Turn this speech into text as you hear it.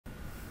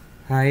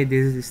Hi,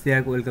 this is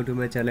Istyak. Welcome to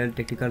my channel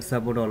Technical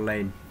Support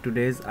Online.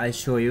 Today I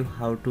show you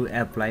how to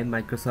apply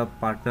Microsoft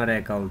Partner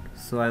account.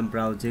 So I'm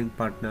browsing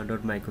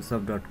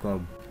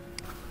partner.microsoft.com.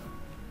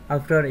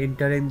 After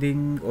entering the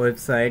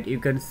website, you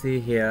can see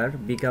here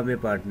become a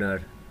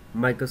partner.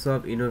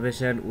 Microsoft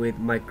Innovation with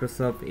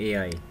Microsoft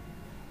AI.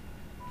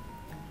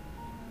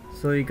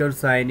 So you can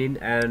sign in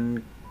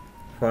and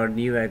for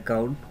new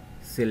account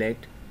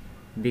select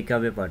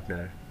become a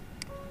partner.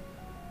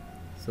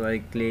 So I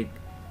click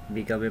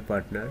become a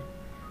partner.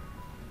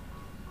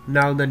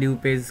 Now the new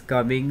page is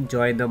coming.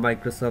 Join the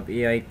Microsoft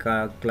AI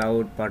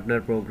Cloud Partner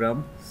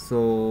Program.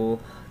 So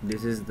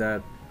this is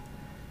the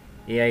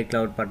AI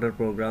Cloud Partner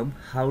Program.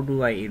 How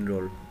do I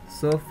enroll?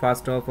 So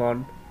first of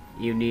all,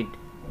 you need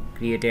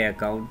create an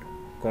account,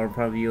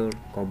 confirm your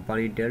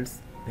company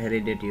details,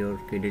 validate your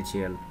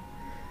credential.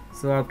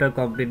 So after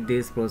complete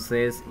this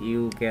process,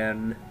 you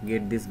can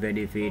get this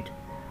benefit,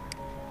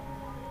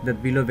 the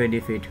below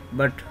benefit.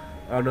 But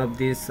one of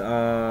these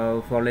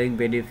following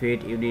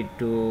benefit, you need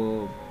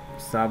to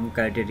some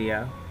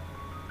criteria.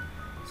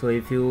 So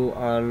if you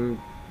all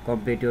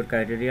complete your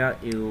criteria,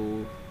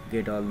 you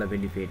get all the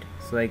benefit.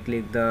 So I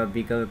click the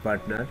become a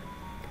partner.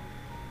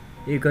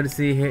 You can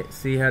see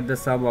here the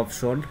some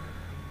option.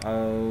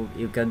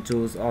 You can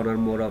choose one or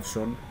more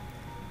option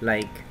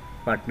like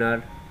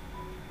partner,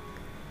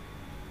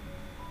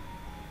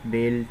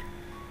 build,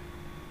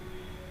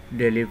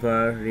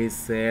 deliver,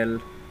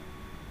 resell,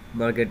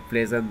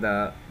 marketplace, and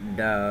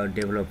the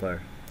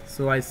developer.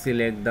 So I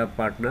select the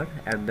partner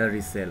and the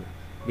resell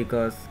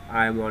because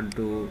I want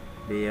to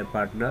be a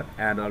partner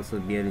and also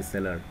be a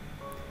reseller.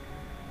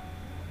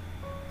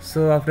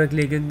 So after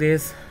clicking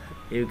this,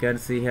 you can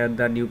see here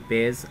the new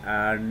page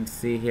and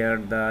see here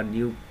the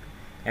new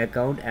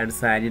account and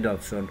sign in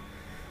option.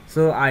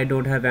 So I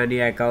don't have any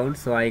account,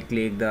 so I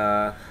click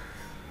the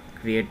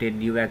create a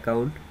new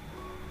account.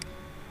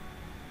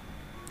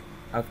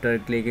 After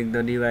clicking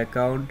the new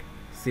account,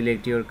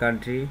 select your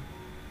country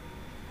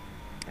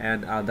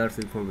and others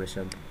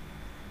information.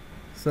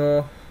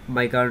 So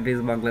my country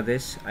is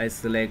Bangladesh. I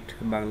select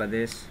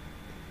Bangladesh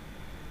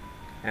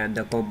and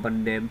the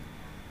company name.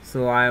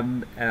 So I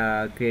am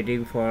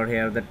creating for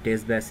here the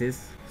test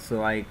basis.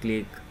 So I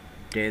click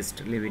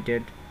test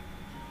limited.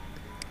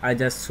 I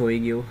just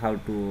showing you how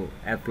to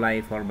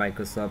apply for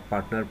Microsoft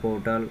Partner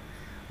Portal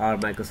or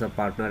Microsoft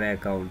Partner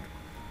account.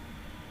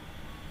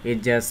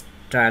 It's just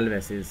trial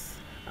basis.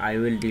 I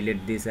will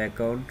delete this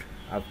account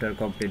after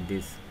complete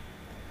this.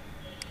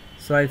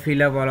 So I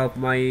fill up all of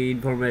my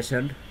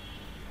information.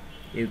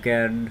 You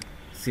can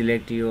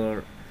select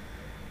your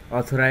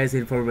authorized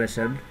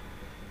information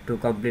to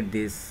complete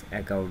this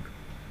account.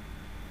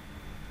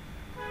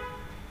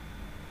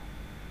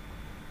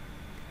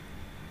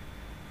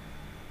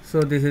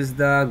 So this is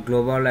the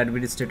global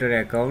administrator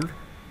account.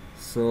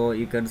 So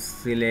you can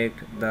select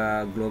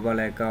the global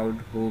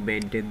account who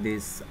maintain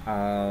this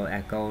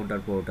account or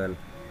portal.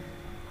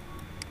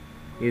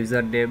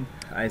 Username,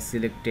 I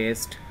select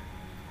test,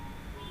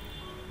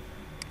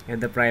 and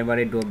the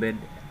primary domain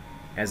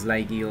as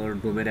like your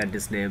domain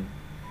address name.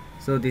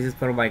 So this is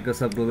for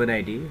Microsoft domain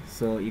ID,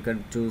 so you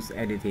can choose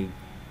anything.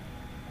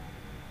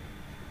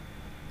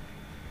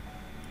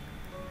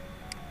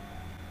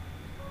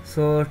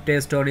 So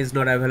test on is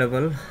not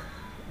available.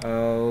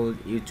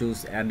 You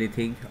choose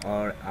anything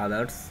or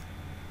others.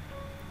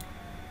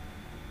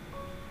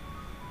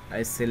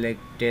 I select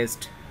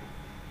test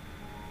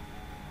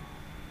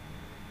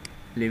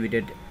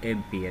limited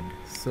MPN,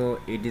 so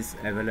it is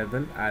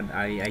available and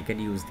I can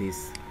use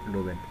this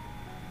domain.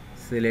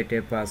 Select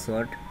a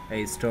password,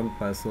 a strong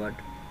password,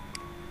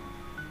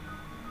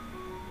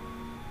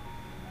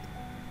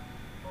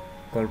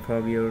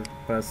 confirm your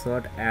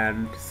password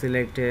and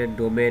select a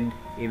domain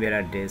email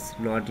address,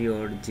 not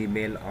your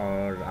Gmail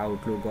or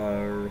Outlook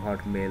or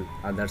Hotmail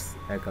others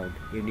account.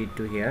 You need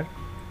to here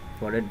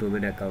for a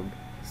domain account.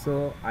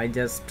 So I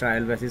just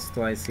trial basis,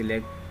 so I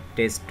select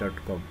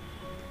test.com.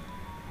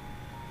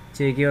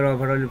 Check your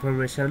overall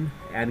information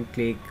and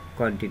click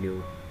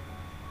continue.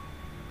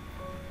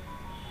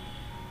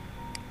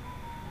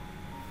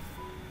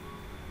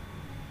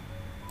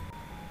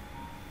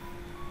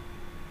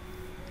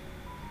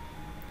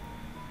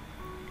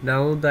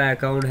 Now the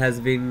account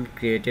has been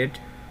created.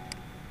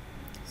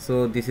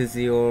 So this is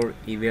your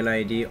email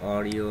ID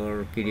or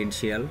your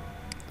credential.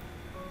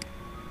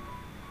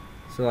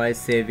 So I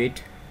save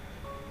it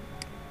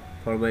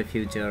for my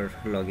future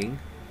logging.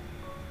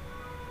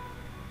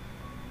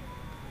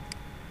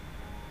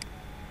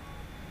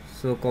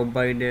 So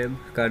company name,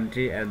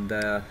 country and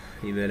the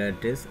email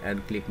address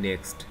and click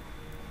next.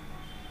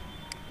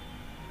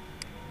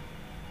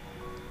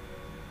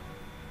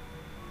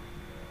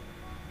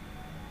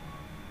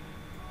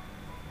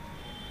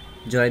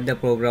 Join the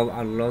program,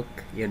 unlock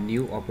a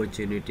new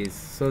opportunities.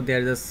 So there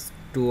is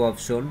two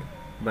options,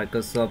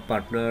 Microsoft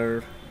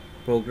Partner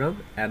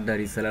Program and the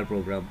Reseller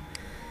Program.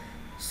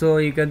 So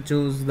you can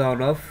choose the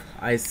on off.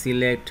 I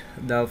select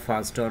the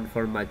first one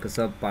for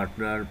Microsoft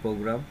Partner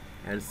Program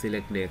and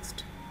select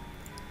next.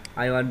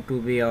 I want to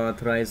be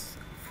authorized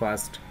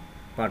first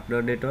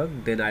partner network,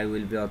 then I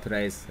will be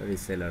authorized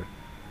reseller.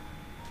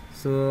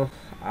 So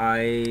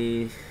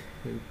I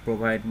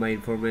provide my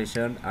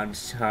information and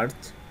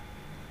search.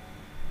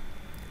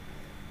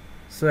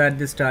 So at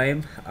this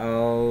time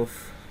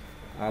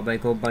my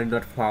company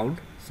not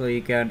found, so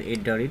you can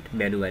enter it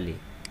manually.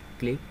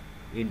 Click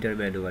enter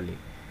manually,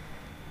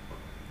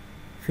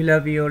 fill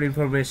up your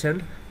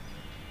information.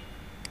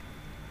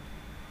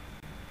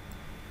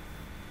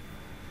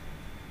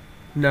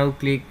 Now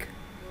click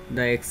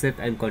the accept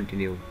and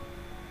continue.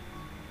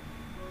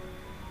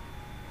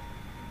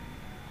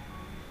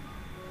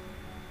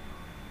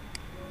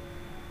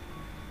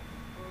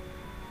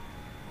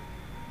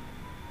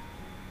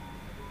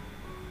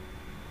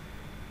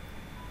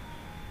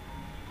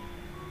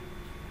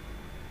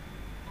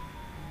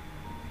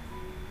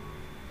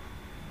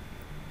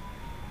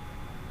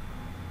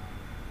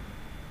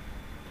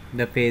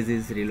 The page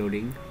is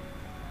reloading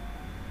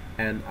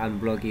and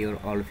unblock your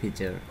all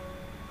feature.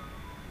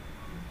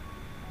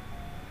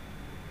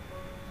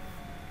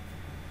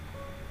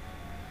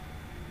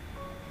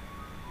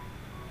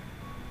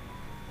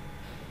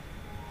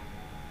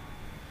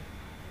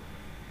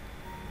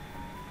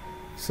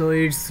 So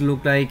it's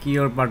look like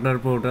your partner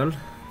portal,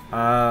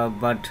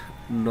 but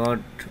not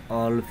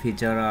all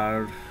feature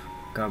are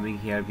coming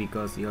here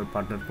because your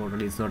partner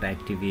portal is not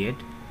active yet.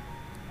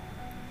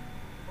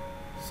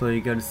 So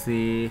you can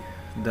see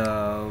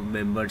the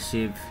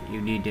membership,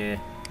 you need a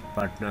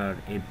partner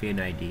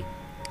MPN ID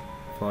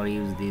for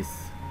use this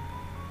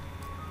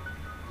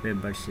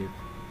membership.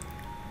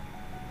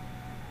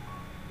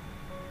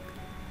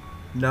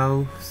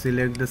 Now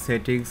select the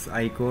settings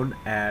icon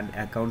and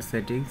account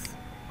settings.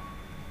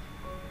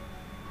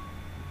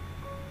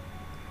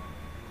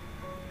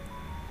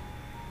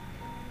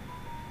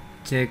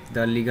 Check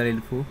the legal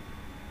info.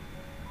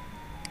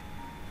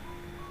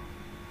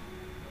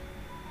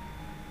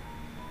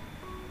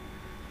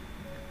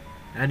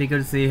 And you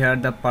can see here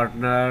the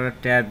partner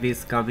tab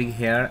is coming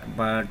here,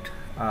 but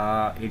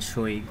it's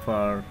showing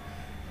for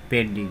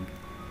pending.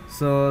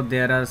 So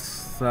there are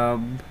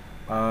some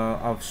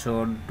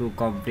option to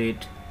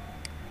complete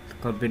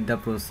the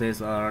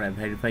process or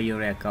verify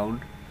your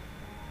account.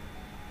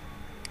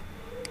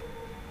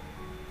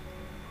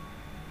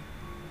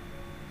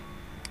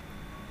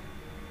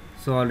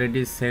 So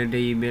already send an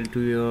email to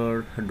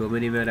your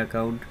domain email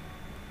account,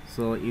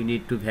 so you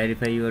need to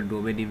verify your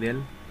domain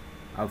email.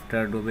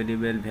 After domain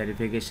email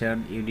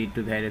verification, you need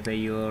to verify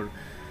your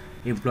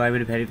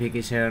employment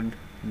verification,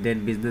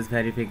 then business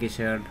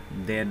verification,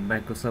 then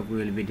Microsoft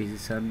will be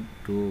decision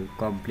to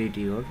complete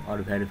your or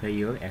verify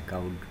your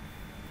account.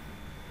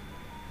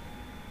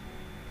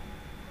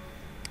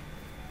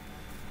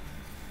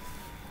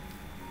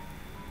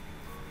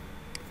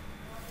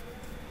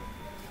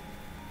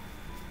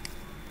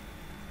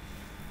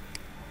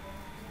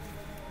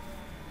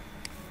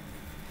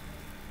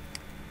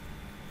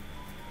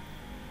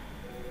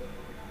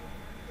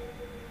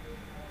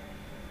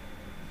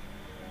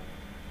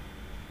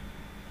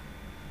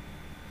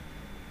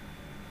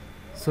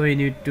 So you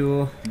need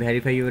to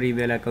verify your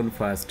email account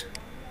first.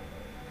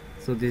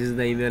 So this is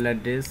the email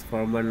address,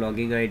 former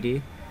login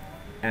ID,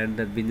 and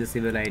the business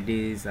email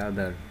ID is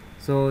other.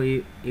 So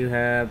you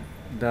have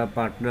the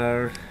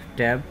partner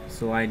tab,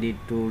 so I need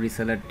to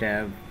reseller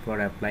tab for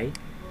apply.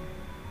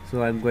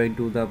 So I'm going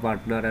to the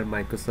partner at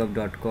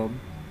microsoft.com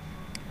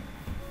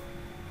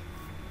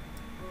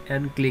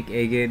and click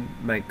again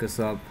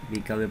Microsoft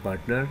become a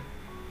partner.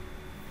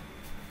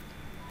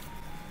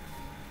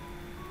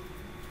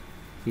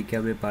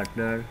 Become a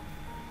partner,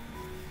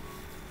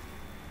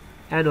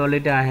 and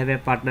already I have a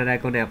partner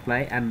icon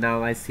apply, and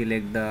now I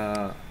select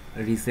the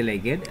resell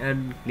again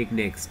and click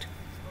next.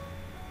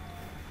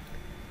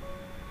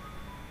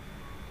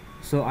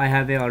 So I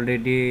have a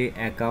already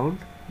account,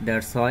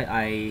 that's why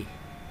I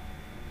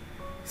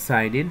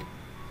sign in.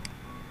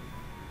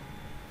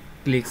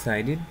 Click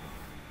sign in.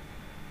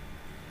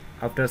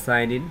 After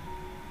sign in,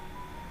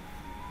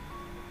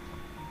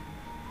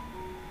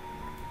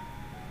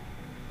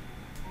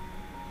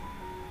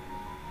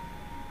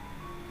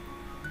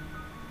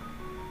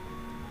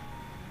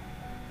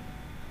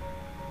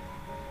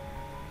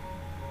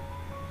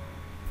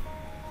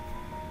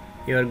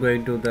 you are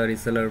going to the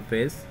reseller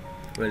page.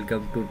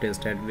 Welcome to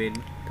test admin,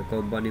 the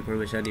company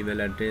information, email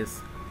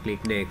address.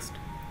 Click next.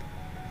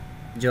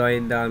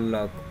 Join the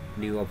unlock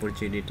new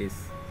opportunities.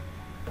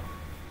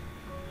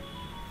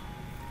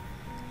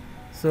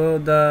 So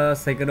the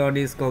second one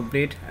is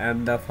complete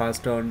and the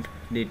first one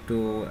need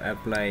to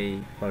apply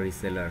for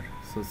reseller.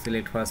 So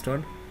select first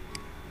one.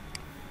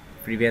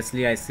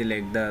 Previously I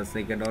select the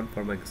second one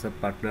for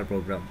Microsoft partner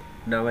program.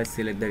 Now I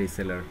select the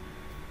reseller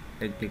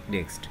and click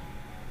next.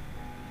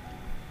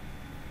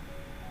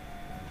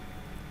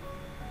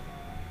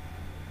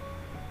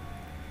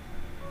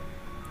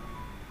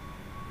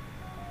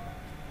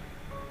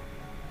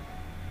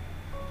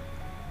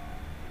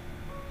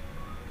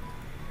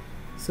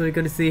 So you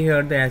can see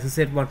here the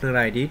associate partner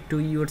ID to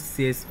your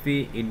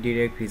CSP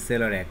indirect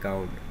reseller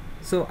account.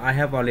 So I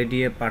have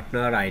already a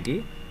partner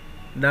ID.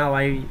 Now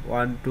I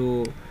want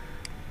to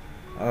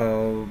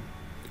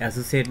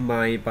associate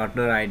my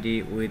partner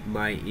ID with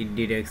my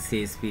indirect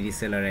CSP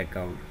reseller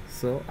account.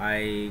 So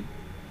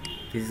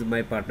this is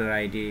my partner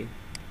ID,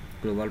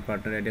 global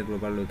partner ID,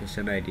 global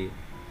location ID.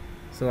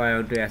 So I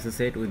want to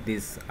associate with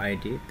this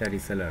ID, the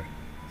reseller.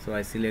 So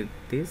I select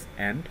this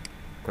and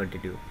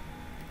continue.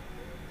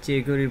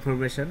 Check your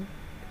information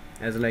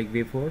as like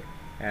before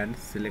and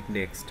select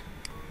next.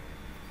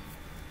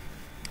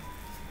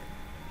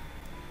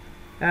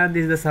 And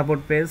this is the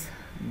support page.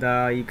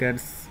 You can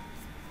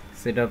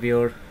set up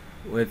your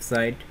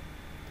website,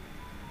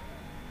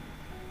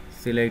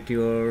 select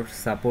your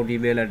support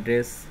email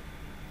address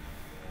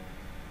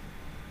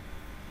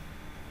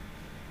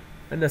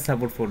and the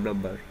support phone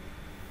number.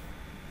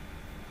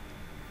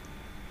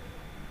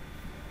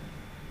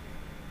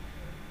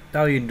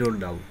 Now you don't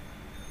know.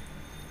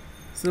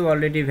 So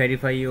already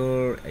verify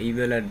your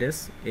email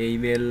address.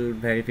 Email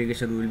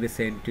verification will be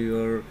sent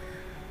to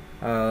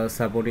your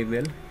support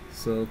email.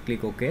 So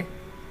click OK.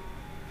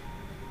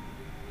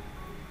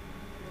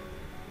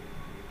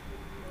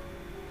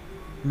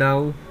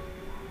 Now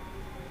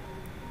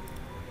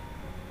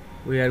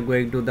we are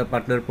going to the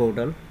partner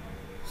portal.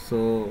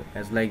 So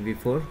as like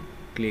before,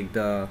 click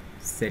the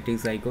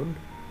settings icon,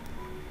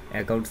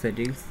 account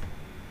settings,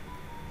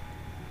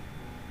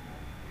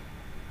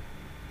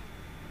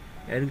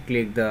 and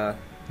click the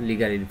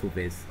legal info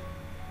page.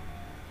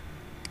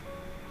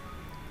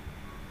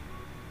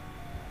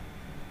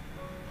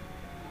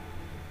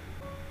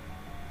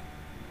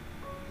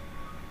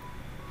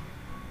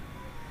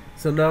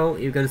 So now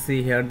you can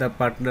see here the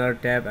partner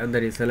tab and the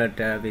reseller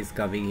tab is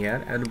coming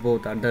here, and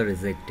both are the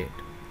rejected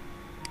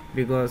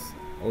because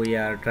we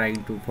are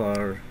trying to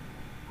for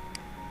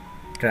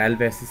trial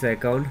basis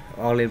account.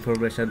 All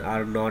information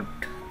are not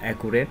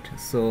accurate.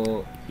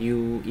 So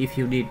if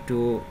you need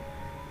to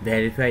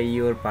verify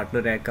your partner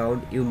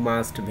account, you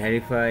must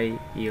verify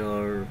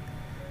your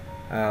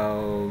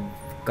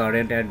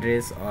current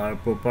address or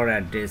proper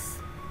address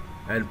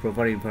and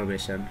proper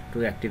information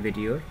to activate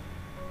your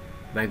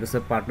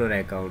Microsoft partner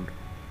account.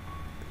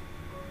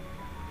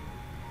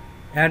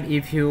 And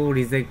if you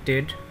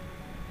rejected,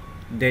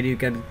 then you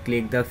can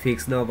click the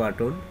fix now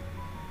button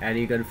and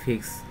you can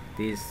fix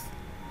this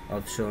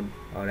option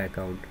or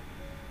account.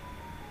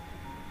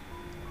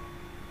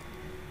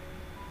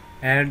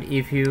 And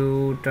if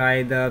you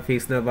try the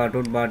fix now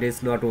button but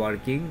it's not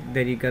working,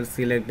 then you can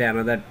select the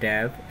another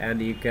tab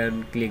and you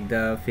can click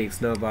the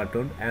fix now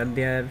button, and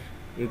there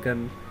you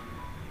can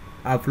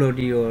upload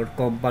your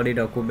company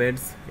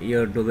documents,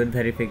 your domain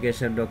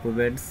verification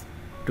documents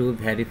to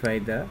verify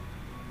the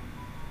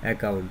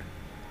account.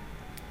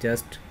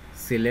 Just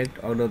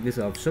select one of this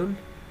option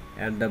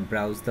and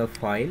browse the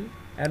file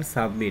and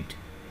submit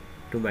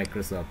to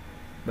Microsoft.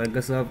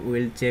 Microsoft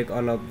will check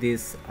all of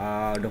this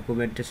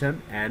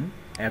documentation and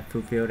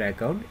approve your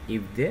account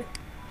if they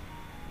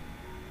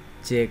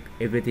check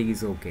everything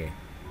is okay.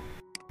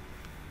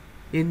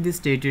 In this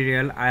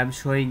tutorial, I am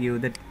showing you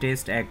the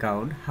test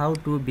account, how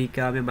to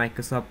become a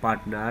Microsoft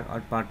partner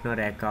or partner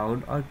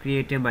account or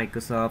create a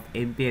Microsoft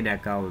MPN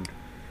account.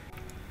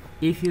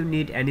 If you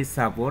need any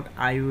support,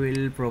 I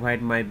will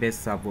provide my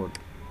best support.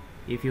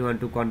 If you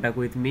want to contact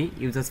with me,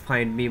 you just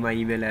find me my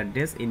email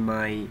address in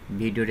my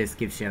video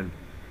description.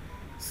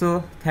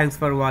 So thanks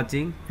for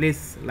watching.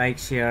 Please like,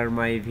 share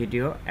my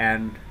video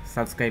and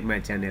subscribe my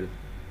channel.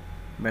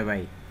 Bye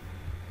bye.